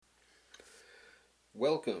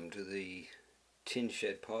Welcome to the Tin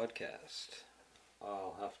Shed Podcast.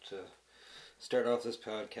 I'll have to start off this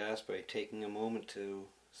podcast by taking a moment to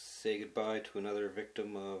say goodbye to another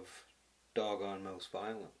victim of dog-on-mouse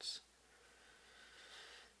violence.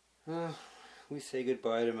 We say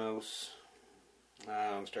goodbye to Mouse.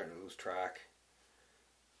 I'm starting to lose track.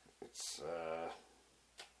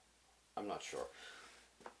 I'm not sure.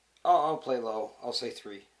 I'll play low. I'll say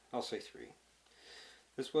three.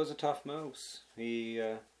 This was a tough mouse.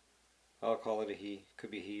 I'll call it a he.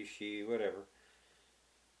 Could be he, she, whatever.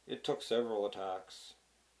 It took several attacks.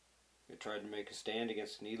 It tried to make a stand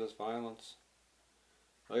against needless violence.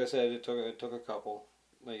 Like I said, it took a couple.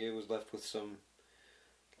 Like, it was left with some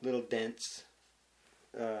little dents.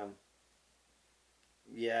 Yeah,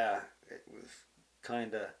 it was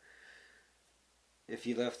kinda... If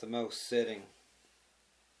you left the mouse sitting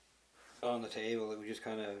on the table, it would just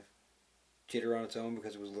kind of jitter on its own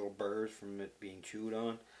because it was little burrs from it being chewed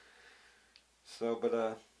on. So,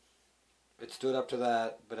 but it stood up to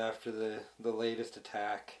that. But after the latest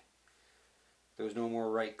attack, there was no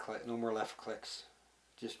more no more left clicks,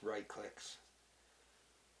 just right clicks.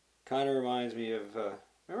 Kind of reminds me of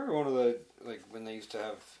remember one of the, like, when they used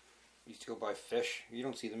to go buy fish. You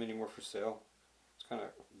don't see them anymore for sale. It's kind of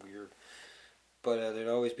weird. But there'd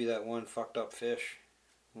always be that one fucked up fish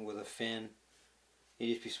with a fin.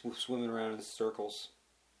 He'd just be swimming around in circles.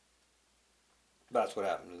 That's what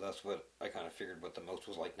happened. That's what I kind of figured what the mouse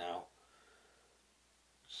was like now.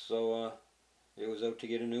 So it was out to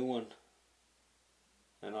get a new one.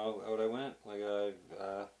 And out I went. Like, I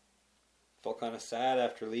felt kind of sad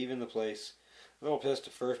after leaving the place. A little pissed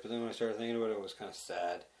at first, but then when I started thinking about it, it was kind of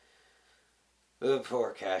sad. The poor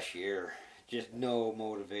cashier. Just no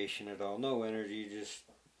motivation at all. No energy. Just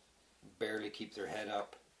barely keep their head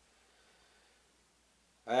up.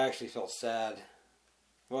 I actually felt sad.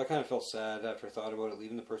 Well, I kind of felt sad after I thought about it,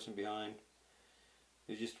 leaving the person behind.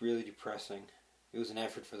 It was just really depressing. It was an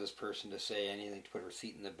effort for this person to say anything, to put a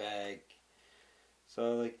receipt in the bag.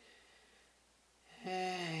 So, like,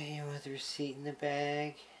 hey, you want the receipt in the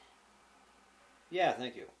bag? Yeah,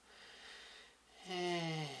 thank you.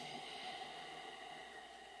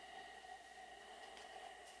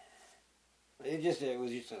 It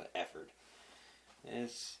was just an effort.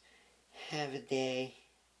 It's, have a day.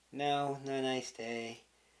 No, not a nice day.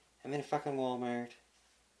 I'm in a fucking Walmart.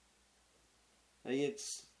 Like,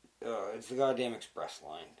 it's the goddamn express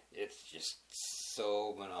line. It's just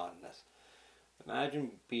so monotonous.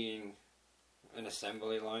 Imagine being an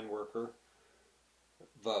assembly line worker,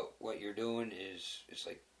 but what you're doing is, it's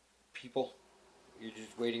like people. You're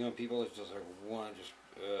just waiting on people. It's just like one,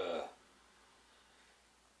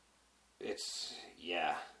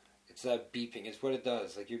 It's that beeping. It's what it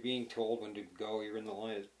does. Like, you're being told when to go. You're in the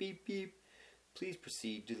line. It's beep, beep. Please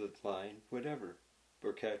proceed to the line, whatever.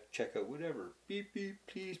 Or check out, whatever. Beep, beep.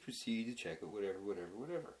 Please proceed to check out,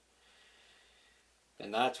 whatever.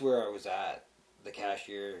 And that's where I was at. The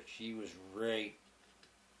cashier, she was right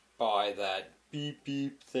by that beep,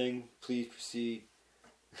 beep thing. Please proceed.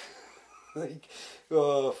 Like,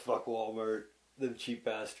 oh, fuck Walmart. Them cheap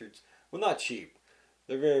bastards. Well, not cheap.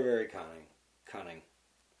 They're very, very cunning.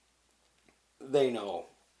 They know.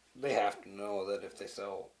 They have to know that if they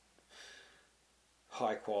sell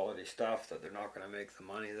high quality stuff, that they're not going to make the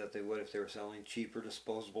money that they would if they were selling cheaper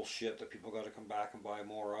disposable shit that people got to come back and buy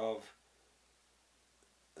more of.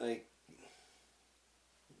 Like,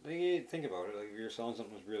 think about it. Like, if you're selling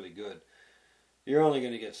something that's really good, you're only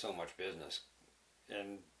going to get so much business.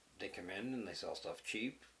 And they come in and they sell stuff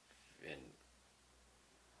cheap, and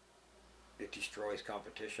it destroys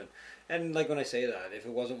competition. And, like, when I say that, if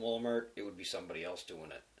it wasn't Walmart, it would be somebody else doing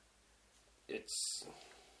it. It's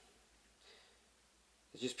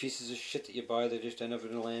just pieces of shit that you buy that just end up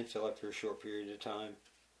in a landfill after a short period of time.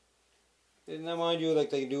 And now, mind you, like,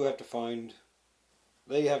 they have to find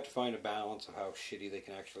a balance of how shitty they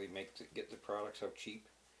can actually make to get the products out cheap.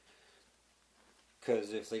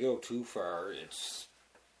 Because if they go too far,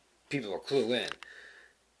 people will clue in.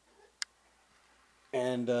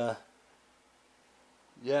 And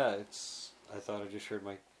yeah, I thought I just heard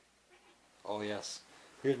my... Oh, yes.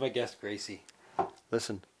 Here's my guest, Gracie.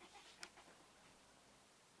 Listen.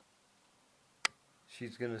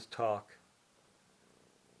 She's going to talk.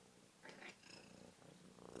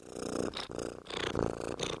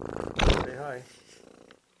 Say hi.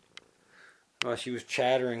 Oh, she was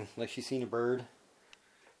chattering like she's seen a bird.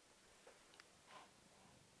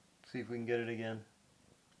 See if we can get it again.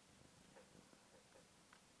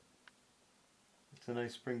 It's a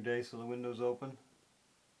nice spring day, so the window's open.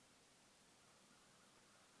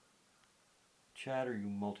 Chatter, you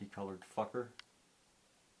multicolored fucker.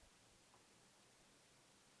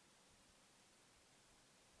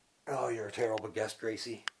 Oh, you're a terrible guest,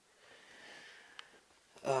 Gracie.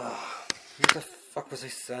 What the fuck was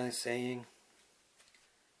I saying?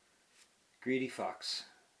 Greedy fucks.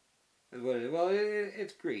 Well,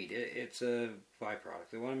 it's greed. It's a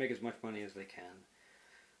byproduct. They want to make as much money as they can.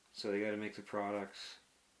 So they got to make the products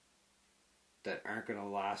that aren't going to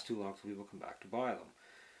last too long so people come back to buy them.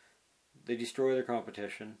 They destroy their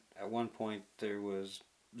competition. At one point there was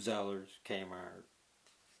Zellers, Kmart.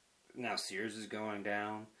 Now Sears is going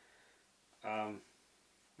down. And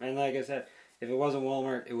like I said, if it wasn't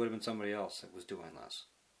Walmart, it would have been somebody else that was doing this.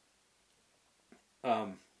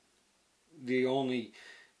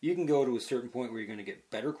 You can go to a certain point where you're going to get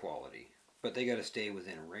better quality, but they got to stay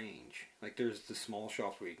within a range. Like there's the small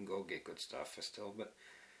shops where you can go get good stuff still, but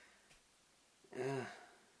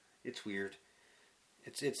it's weird.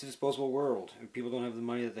 It's a disposable world, and people don't have the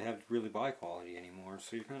money that they have to really buy quality anymore,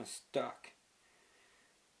 so you're kind of stuck.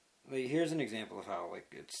 Like here's an example of how like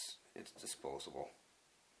it's disposable.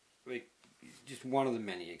 Like just one of the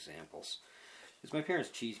many examples. It's my parents'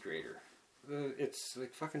 cheese grater. It's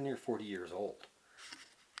like fucking near 40 years old.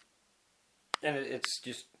 And it's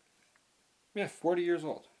just, 40 years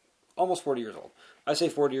old. Almost 40 years old. I say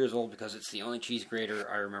 40 years old because it's the only cheese grater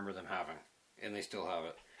I remember them having. And they still have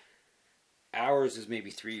it. Ours is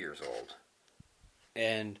maybe 3 years old.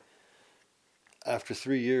 And after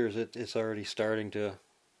 3 years, it's already starting to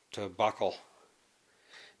buckle.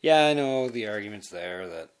 Yeah, I know the argument's there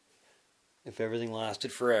that if everything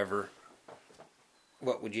lasted forever,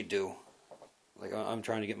 what would you do? Like, I'm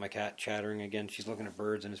trying to get my cat chattering again. She's looking at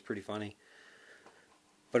birds and it's pretty funny.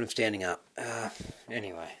 But I'm standing up.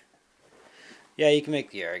 Anyway. Yeah, you can make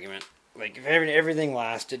the argument. Like, if everything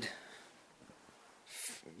lasted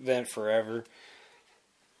then forever,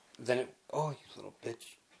 then it... Oh, you little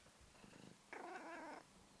bitch.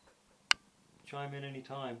 Chime in any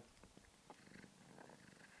time.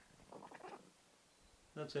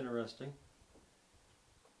 That's interesting.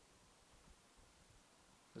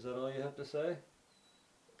 Is that all you have to say?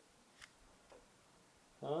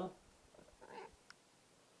 Huh?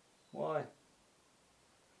 Why?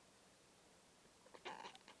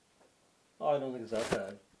 Oh, I don't think it's that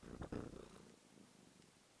bad.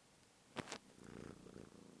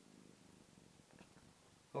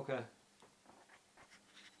 Okay.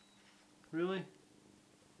 Really?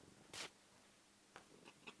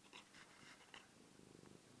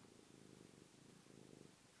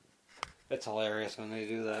 It's hilarious when they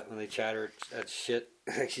do that, when they chatter at shit.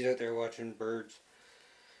 Like she's out there watching birds.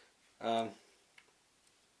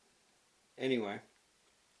 Anyway.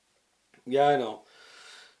 Yeah, I know.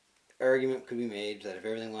 Argument could be made that if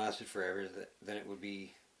everything lasted forever, then it would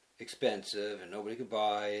be expensive and nobody could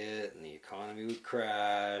buy it and the economy would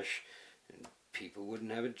crash and people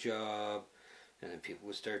wouldn't have a job and then people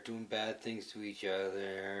would start doing bad things to each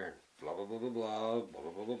other. Blah, blah, blah, blah, blah, blah,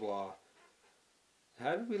 blah, blah, blah, blah.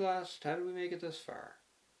 How did we last? How did we make it this far?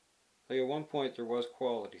 Like at one point there was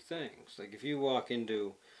quality things. Like if you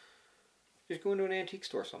just go into an antique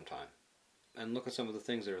store sometime and look at some of the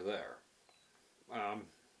things that are there.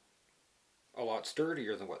 A lot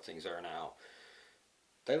sturdier than what things are now.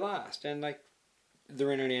 They last, and like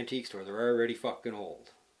they're in an antique store. They're already fucking old.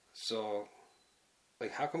 So,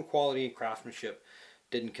 like, how come quality and craftsmanship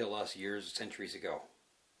didn't kill us centuries ago?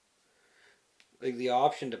 Like the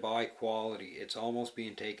option to buy quality, it's almost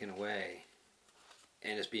being taken away,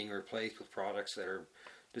 and it's being replaced with products that are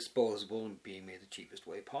disposable and being made the cheapest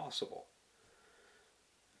way possible.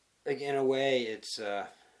 Like in a way, it's a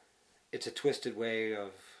twisted way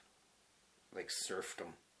of like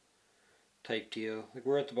serfdom type deal. Like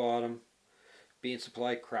we're at the bottom, being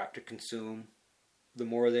supplied crap to consume. The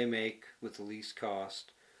more they make with the least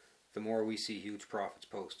cost, the more we see huge profits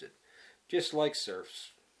posted. Just like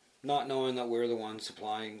serfs. Not knowing that we're the ones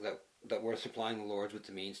supplying that we're supplying the lords with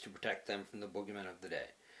the means to protect them from the boogeyman of the day.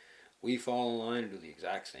 We fall in line and do the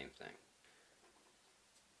exact same thing.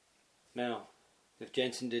 Now, if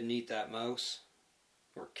Jensen didn't eat that mouse,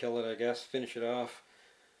 or kill it, I guess, finish it off,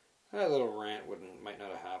 that little rant might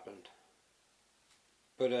not have happened.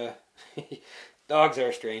 But dogs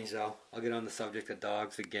are strange though. I'll get on the subject of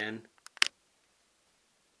dogs again.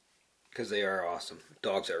 Because they are awesome.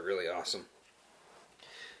 Dogs are really awesome.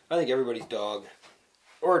 I think everybody's dog,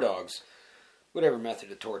 or dogs, whatever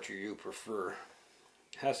method of torture you prefer,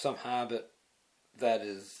 has some habit that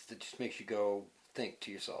just makes you go think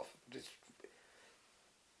to yourself,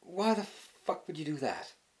 why the fuck would you do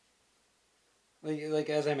that? Like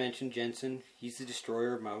as I mentioned, Jensen, he's the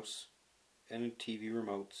destroyer of mouse and TV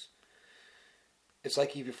remotes. It's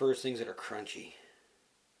like he prefers things that are crunchy.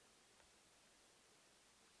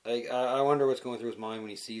 Like I wonder what's going through his mind when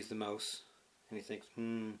he sees the mouse and he thinks,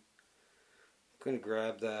 Couldn't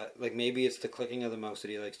grab that. Like maybe it's the clicking of the mouse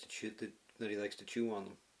that he likes to chew on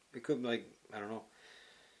them. It could like I don't know,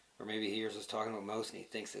 or maybe he hears us talking about mouse and he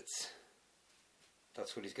thinks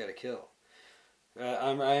that's what he's got to kill. I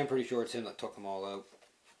am pretty sure it's him that took them all out.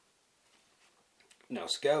 Now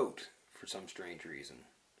Scout, for some strange reason,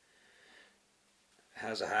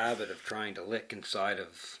 has a habit of trying to lick inside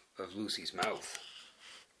of Lucy's mouth.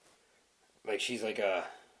 Like she's like a.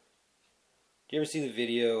 Do you ever see the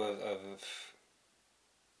video of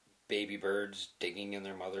baby birds digging in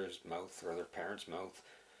their mother's mouth or their parents' mouth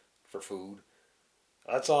for food?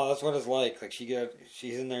 That's all. That's what it's like. Like she's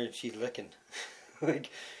in there and she's licking. Like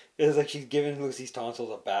it's like she's giving Lucy's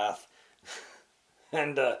tonsils a bath.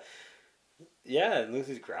 And yeah,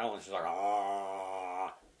 Lucy's growling. She's like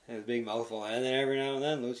ah, and a big mouthful. And then every now and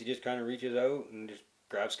then Lucy just kind of reaches out and just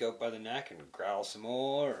grabs Scout by the neck and growls some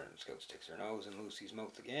more. And Scout sticks her nose in Lucy's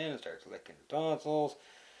mouth again and starts licking her tonsils.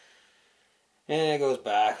 And it goes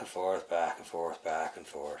back and forth, back and forth, back and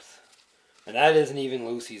forth. And that isn't even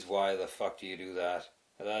Lucy's why the fuck do you do that?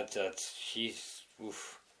 That's she's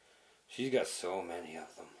oof. She's got so many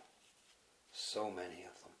of them. So many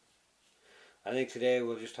of them. I think today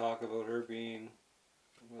we'll just talk about her being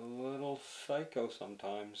a little psycho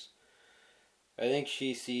sometimes. I think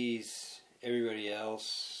she sees everybody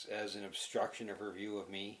else as an obstruction of her view of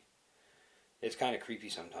me. It's kind of creepy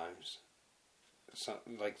sometimes.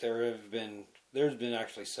 Like there's been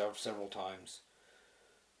actually several times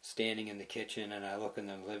standing in the kitchen and I look in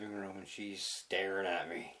the living room and she's staring at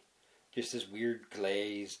me. Just this weird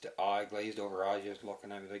glazed over eye, just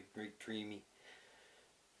looking at me like very dreamy.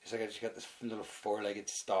 It's like I just got this little four-legged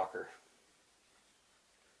stalker.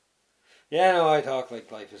 Yeah, no, I talk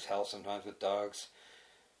like life is hell sometimes with dogs.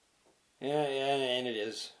 Yeah, and it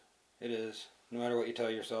is. It is. No matter what you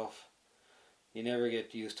tell yourself. You never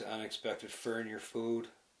get used to unexpected fur in your food.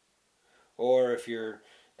 Or if you're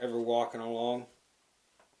ever walking along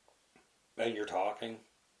and you're talking,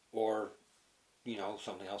 or, you know,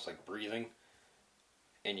 something else like breathing,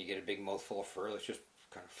 and you get a big mouthful of fur that's just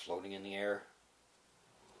kind of floating in the air.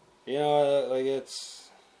 You know, like it's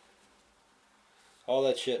all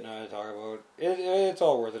that shit now I talk about. It's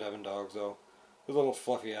all worth it having dogs, though. Those little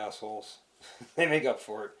fluffy assholes. They make up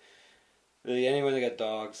for it. Really, anyone that got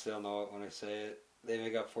dogs, they'll know it when I say it. They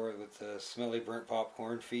make up for it with the smelly burnt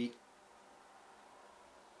popcorn feet.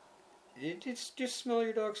 It's just smell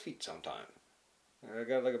your dog's feet sometime. I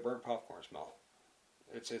got like a burnt popcorn smell.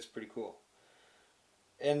 It's pretty cool.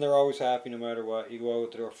 And they're always happy no matter what. You go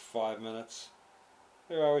out the door for 5 minutes.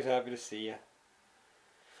 They're always happy to see you.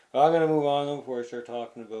 Well, I'm going to move on though before I start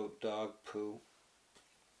talking about dog poo.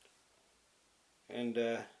 And,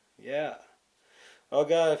 yeah. Oh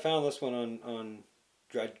god, I found this one on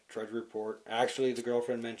Drudge Report. Actually, the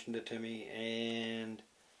girlfriend mentioned it to me, and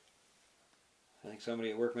I think somebody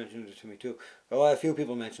at work mentioned it to me too. Oh, a few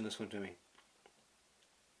people mentioned this one to me.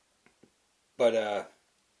 But,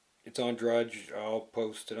 it's on Drudge. I'll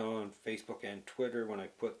post it on Facebook and Twitter when I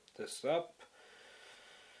put this up.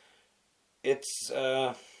 It's,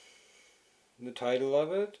 the title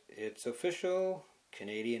of it, it's official.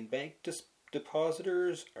 Canadian bank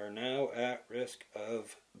depositors are now at risk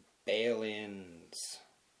of bail-ins.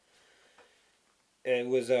 It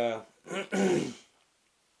was,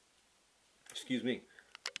 excuse me.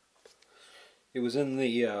 It was in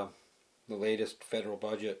the latest federal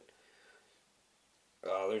budget.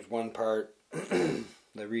 There's one part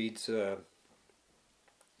that reads,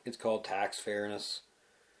 it's called Tax Fairness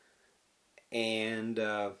and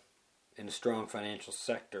in a strong financial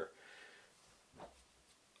sector.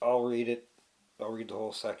 I'll read it. I'll read the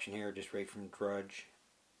whole section here, just right from Drudge.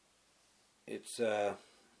 It's to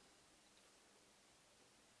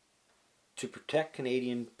protect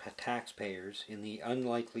Canadian taxpayers in the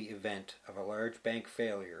unlikely event of a large bank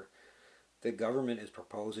failure, the government is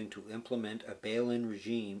proposing to implement a bail-in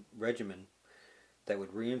regimen that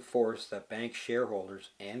would reinforce that bank shareholders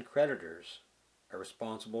and creditors are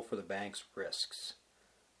responsible for the bank's risks,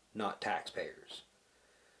 not taxpayers.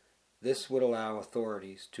 This would allow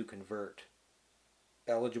authorities to convert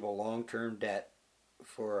eligible long-term debt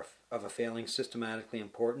of a failing systematically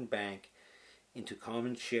important bank into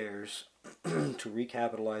common shares to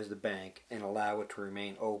recapitalize the bank and allow it to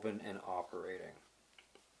remain open and operating.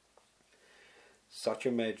 Such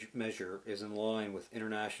a measure is in line with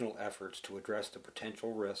international efforts to address the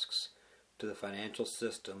potential risks to the financial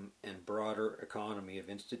system and broader economy of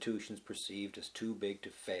institutions perceived as too big to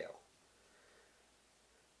fail.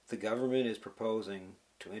 The government is proposing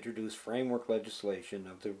to introduce framework legislation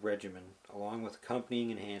of the regimen along with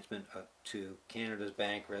accompanying enhancement to Canada's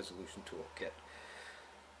Bank Resolution Toolkit.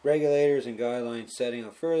 regulators and guidelines setting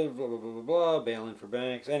up further, blah, blah, blah, blah, blah, bailing for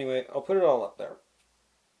banks. Anyway, I'll put it all up there.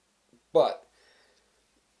 But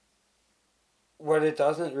what it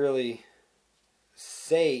doesn't really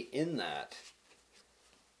say in that,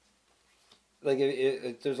 like,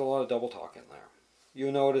 there's a lot of double talk in there.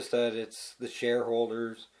 You'll notice that it's the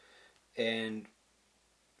shareholders and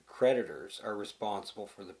creditors are responsible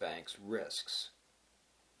for the bank's risks,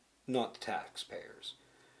 not the taxpayers.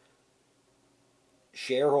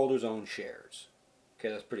 Shareholders own shares. Okay,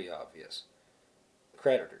 that's pretty obvious.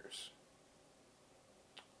 Creditors.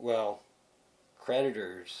 Well,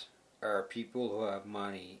 creditors are people who have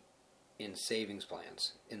money in savings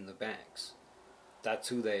plans in the banks. That's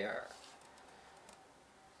who they are.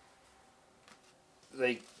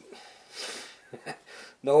 They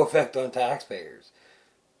no effect on taxpayers.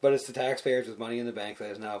 But it's the taxpayers with money in the bank that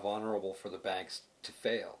is now vulnerable for the banks to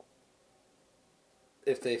fail.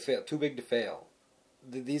 If they fail, too big to fail.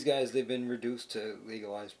 These guys, they've been reduced to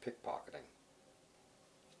legalized pickpocketing.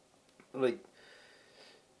 Like,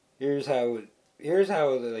 here's how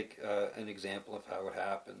like an example of how it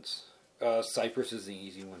happens. Cyprus is the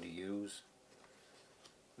easy one to use.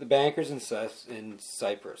 The bankers in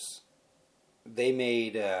Cyprus, they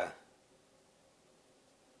made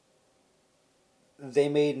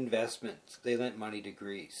investments. They lent money to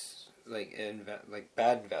Greece, like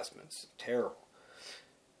bad investments, terrible.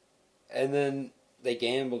 And then they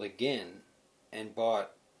gambled again and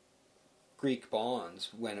bought Greek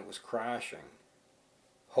bonds when it was crashing,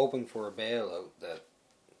 hoping for a bailout.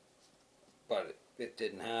 But it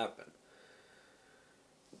didn't happen.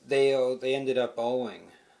 They ended up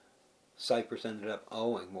owing. Cyprus ended up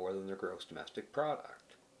owing more than their gross domestic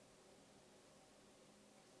product.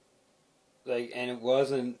 And it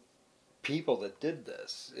wasn't people that did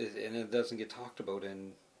this, and it doesn't get talked about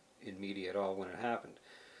in media at all when it happened.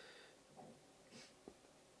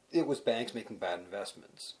 It was banks making bad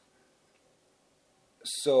investments.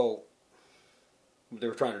 So what they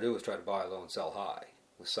were trying to do was try to buy low and sell high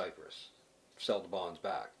with Cyprus, sell the bonds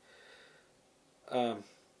back.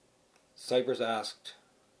 Cyprus asked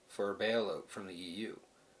for a bailout from the EU.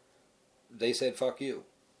 They said, fuck you.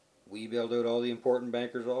 We bailed out all the important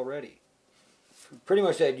bankers already. Pretty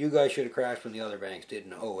much said, you guys should have crashed when the other banks did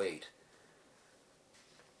in '08.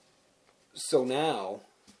 So now,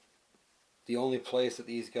 the only place that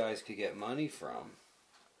these guys could get money from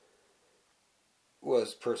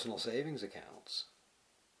was personal savings accounts.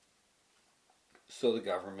 So the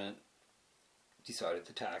government decided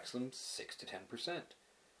to tax them 6 to 10%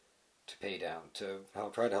 to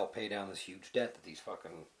try to help pay down this huge debt that these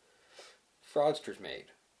fucking fraudsters made.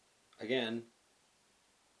 Again,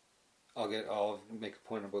 I'll make a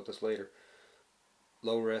point about this later.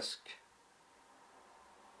 Low risk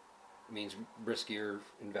means riskier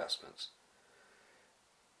investments.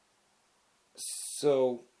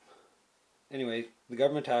 So, anyway, the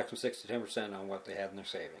government taxed them 6 to 10% on what they had in their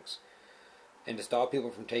savings. And to stop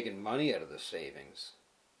people from taking money out of the savings,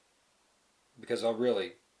 because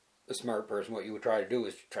a smart person, what you would try to do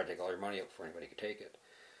is try to take all your money out before anybody could take it.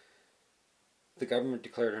 The government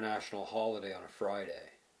declared a national holiday on a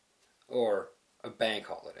Friday, or a bank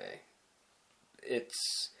holiday. And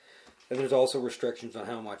there's also restrictions on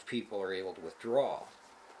how much people are able to withdraw.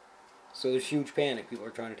 So there's huge panic. People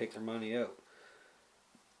are trying to take their money out.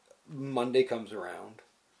 Monday comes around,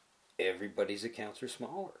 everybody's accounts are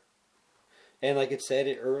smaller. And like it said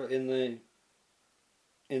in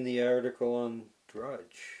the article on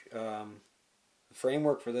Drudge, the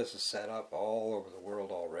framework for this is set up all over the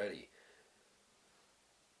world already.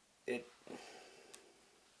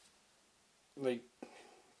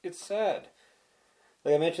 It's sad.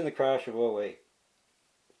 Like I mentioned the crash of '08.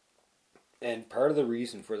 And part of the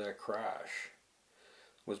reason for that crash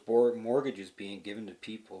was mortgages being given to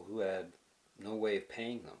people who had no way of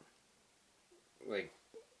paying them. Like,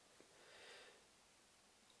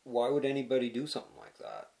 why would anybody do something like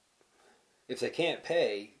that? If they can't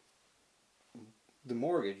pay the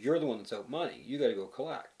mortgage, you're the one that's out money. You got to go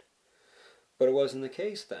collect. But it wasn't the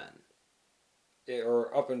case then.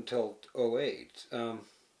 Or up until '08.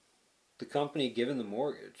 The company given the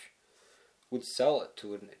mortgage would sell it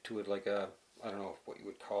to it like a, I don't know what you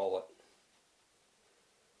would call it.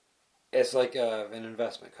 It's like an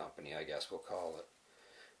investment company, I guess we'll call it.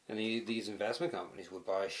 And these investment companies would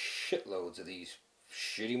buy shitloads of these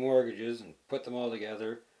shitty mortgages and put them all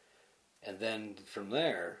together. And then from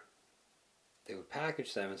there, they would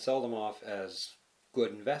package them and sell them off as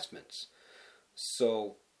good investments.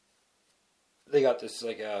 So they got this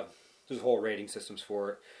there's whole rating systems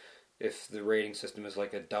for it. if the rating system is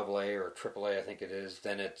like a double A or a triple A, I think it is,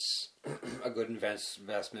 then it's a good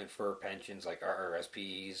investment for pensions like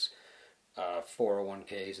RRSPs,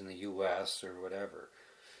 401ks in the U.S. or whatever.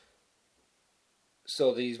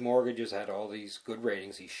 So these mortgages had all these good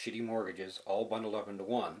ratings, these shitty mortgages, all bundled up into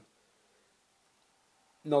one.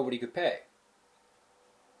 Nobody could pay.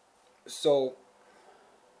 So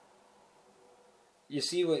you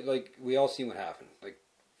see what, like, we all see what happened. Like,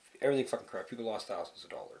 everything fucking crap. People lost thousands of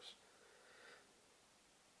dollars.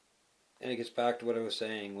 And it gets back to what I was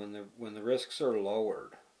saying. When the risks are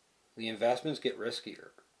lowered, the investments get riskier.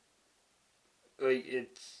 Like,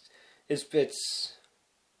 it's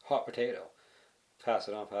hot potato. Pass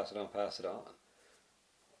it on, pass it on, pass it on.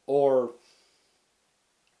 Or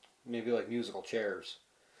maybe like musical chairs.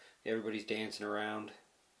 Everybody's dancing around,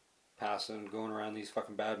 going around these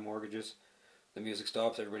fucking bad mortgages. The music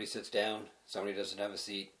stops, everybody sits down. Somebody doesn't have a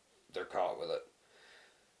seat, they're caught with it.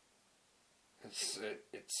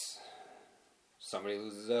 It's somebody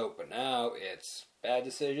loses out, but now it's bad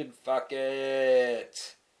decision. Fuck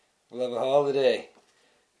it. We'll have a holiday.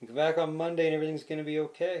 You come back on Monday and everything's gonna be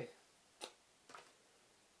okay.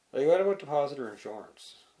 Like, what about depositor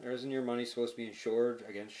insurance? Isn't your money supposed to be insured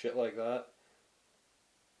against shit like that?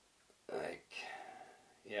 Like,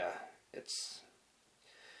 yeah, that's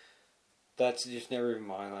just never even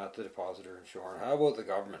mind that, the depositor insurance. How about the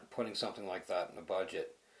government putting something like that in the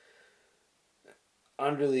budget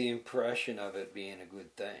under the impression of it being a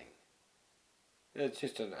good thing? It's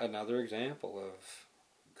just another example of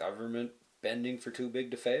government bending for too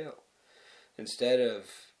big to fail. Instead of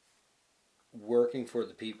working for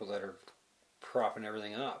the people that are propping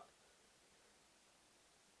everything up.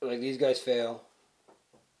 Like, these guys fail,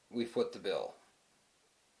 we foot the bill.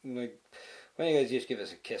 Like, why don't you guys just give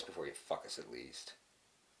us a kiss before you fuck us at least?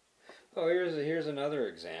 Oh, here's another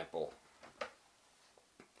example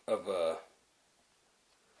of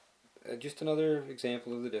just another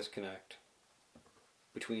example of the disconnect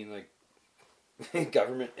between, like,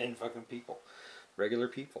 government and fucking people, regular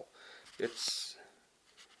people. It's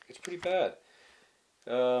pretty bad.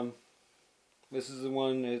 This is the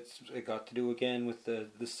one. It got to do again with the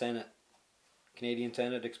Senate, Canadian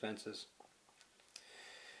Senate expenses.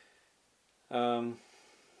 I'm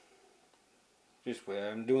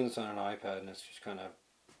doing this on an iPad and it's just kind of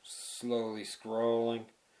slowly scrolling.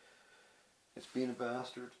 It's being a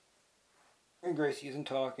bastard. And Gracie isn't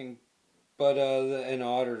talking, but an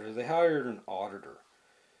auditor. They hired an auditor.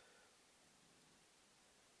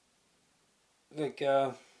 Like,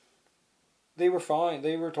 they were fine.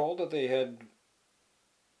 They were told that they had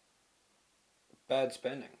bad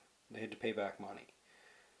spending. They had to pay back money.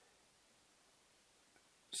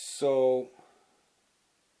 So,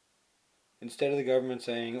 instead of the government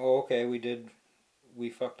saying, oh, okay, we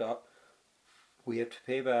fucked up, we have to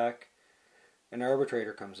pay back, an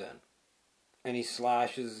arbitrator comes in. And he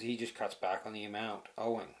just cuts back on the amount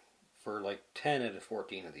owing for like 10 out of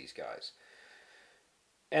 14 of these guys.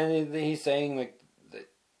 And he's saying, like, that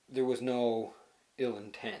there was no ill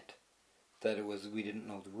intent, that it was we didn't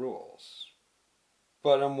know the rules.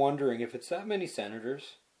 But I'm wondering, if it's that many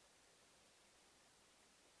senators,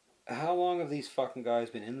 how long have these fucking guys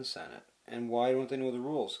been in the Senate? And why don't they know the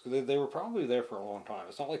rules? Because they were probably there for a long time.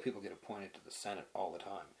 It's not like people get appointed to the Senate all the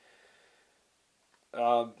time.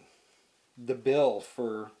 The bill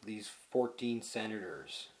for these 14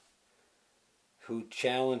 senators who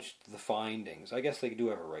challenged the findings. I guess they do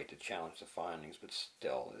have a right to challenge the findings, but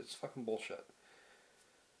still, it's fucking bullshit.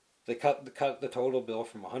 They cut the total bill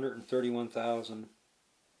from 131,000.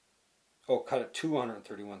 Oh, cut it to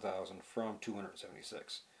 131,000 from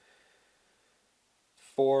 276.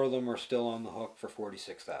 4 of them are still on the hook for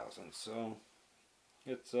 46,000. So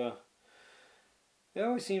it's it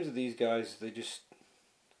always seems that these guys, they just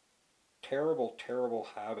terrible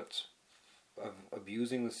habits of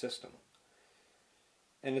abusing the system.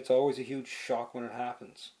 And it's always a huge shock when it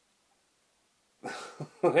happens.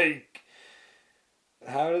 Like,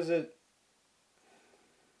 how does it...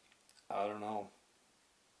 I don't know.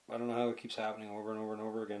 I don't know how it keeps happening over and over and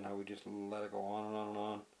over again, how we just let it go on and on and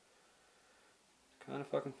on. It's kind of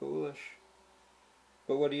fucking foolish.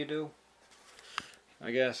 But what do you do?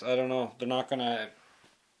 I guess, I don't know.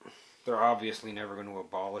 They're obviously never going to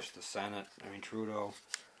abolish the Senate. I mean, Trudeau,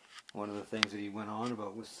 one of the things that he went on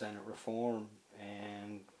about was Senate reform.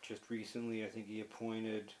 And just recently, I think he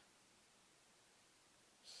appointed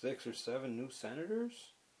 6 or 7 new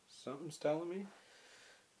senators. Something's telling me.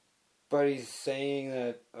 But he's saying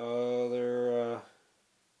that they're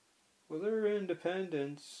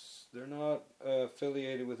independents. They're not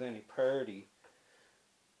affiliated with any party.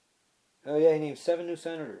 Oh yeah, he named 7 new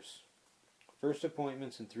senators. First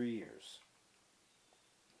appointments in 3 years.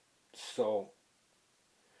 So,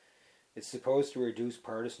 it's supposed to reduce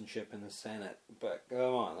partisanship in the Senate. But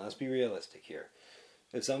come on, let's be realistic here.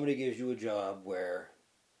 If somebody gives you a job where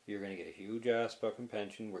you're going to get a huge ass fucking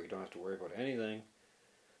pension, where you don't have to worry about anything,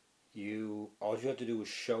 all you have to do is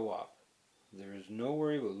show up. There's no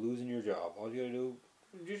worry about losing your job. All you got to do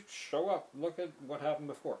is just show up. Look at what happened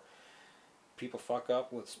before. People fuck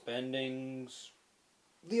up with spendings.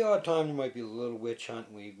 The odd time there might be a little witch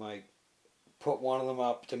hunt. We might put one of them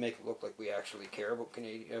up to make it look like we actually care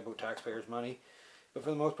about taxpayers' money. But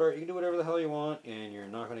for the most part, you can do whatever the hell you want, and you're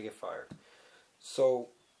not going to get fired. So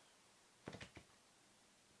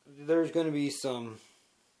there's going to be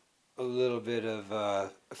a little bit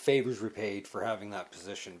of favors repaid for having that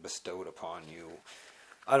position bestowed upon you.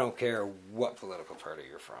 I don't care what political party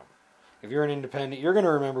you're from. If you're an independent, you're going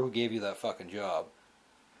to remember who gave you that fucking job.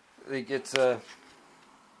 Like,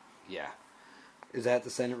 yeah. Is that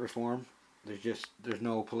the Senate reform? There's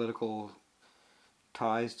no political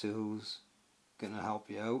ties to who's going to help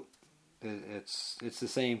you out. It's the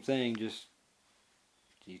same thing, just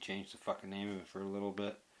you change the fucking name of it for a little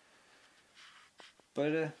bit.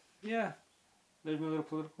 But, yeah. There's my little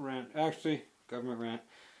political rant. Actually, government rant.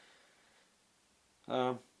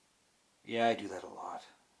 Yeah, I do that a lot.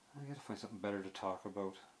 I gotta find something better to talk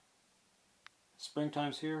about.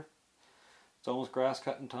 Springtime's here. It's almost grass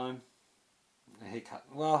cutting time. I hate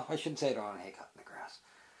cutting. Well, I shouldn't say I hate cutting the grass.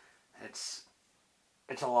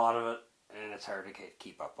 It's a lot of it, and it's hard to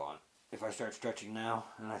keep up on. If I start stretching now,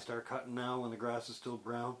 and I start cutting now when the grass is still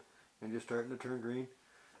brown, and just starting to turn green,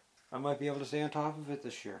 I might be able to stay on top of it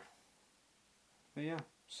this year. But yeah,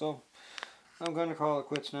 so I'm going to call it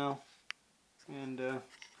quits now. And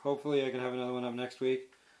hopefully I can have another one up next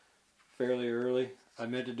week, fairly early. I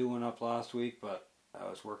meant to do one up last week, but I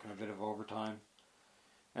was working a bit of overtime.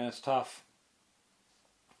 And it's tough.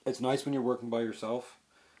 It's nice when you're working by yourself,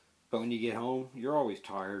 but when you get home, you're always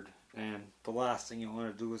tired. And the last thing you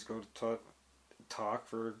want to do is go to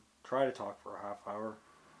try to talk for a half hour.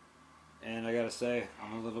 And I gotta say,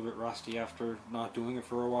 I'm a little bit rusty after not doing it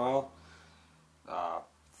for a while.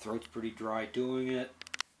 Throat's pretty dry doing it.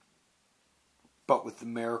 But with the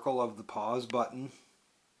miracle of the pause button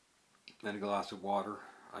and a glass of water,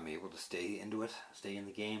 I'm able to stay into it, stay in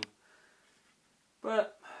the game.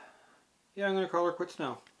 But, yeah, I'm going to call her quits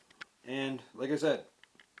now. And, like I said,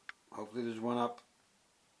 hopefully there's one up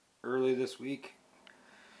early this week.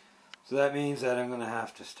 So that means that I'm going to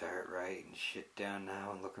have to start writing shit down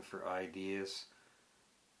now and looking for ideas.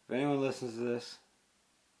 If anyone listens to this,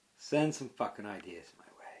 send some fucking ideas my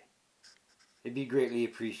way. It'd be greatly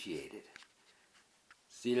appreciated.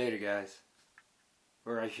 See you later, guys.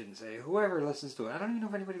 Or I shouldn't say, whoever listens to it. I don't even know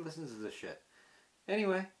if anybody listens to this shit.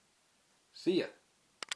 Anyway, see ya.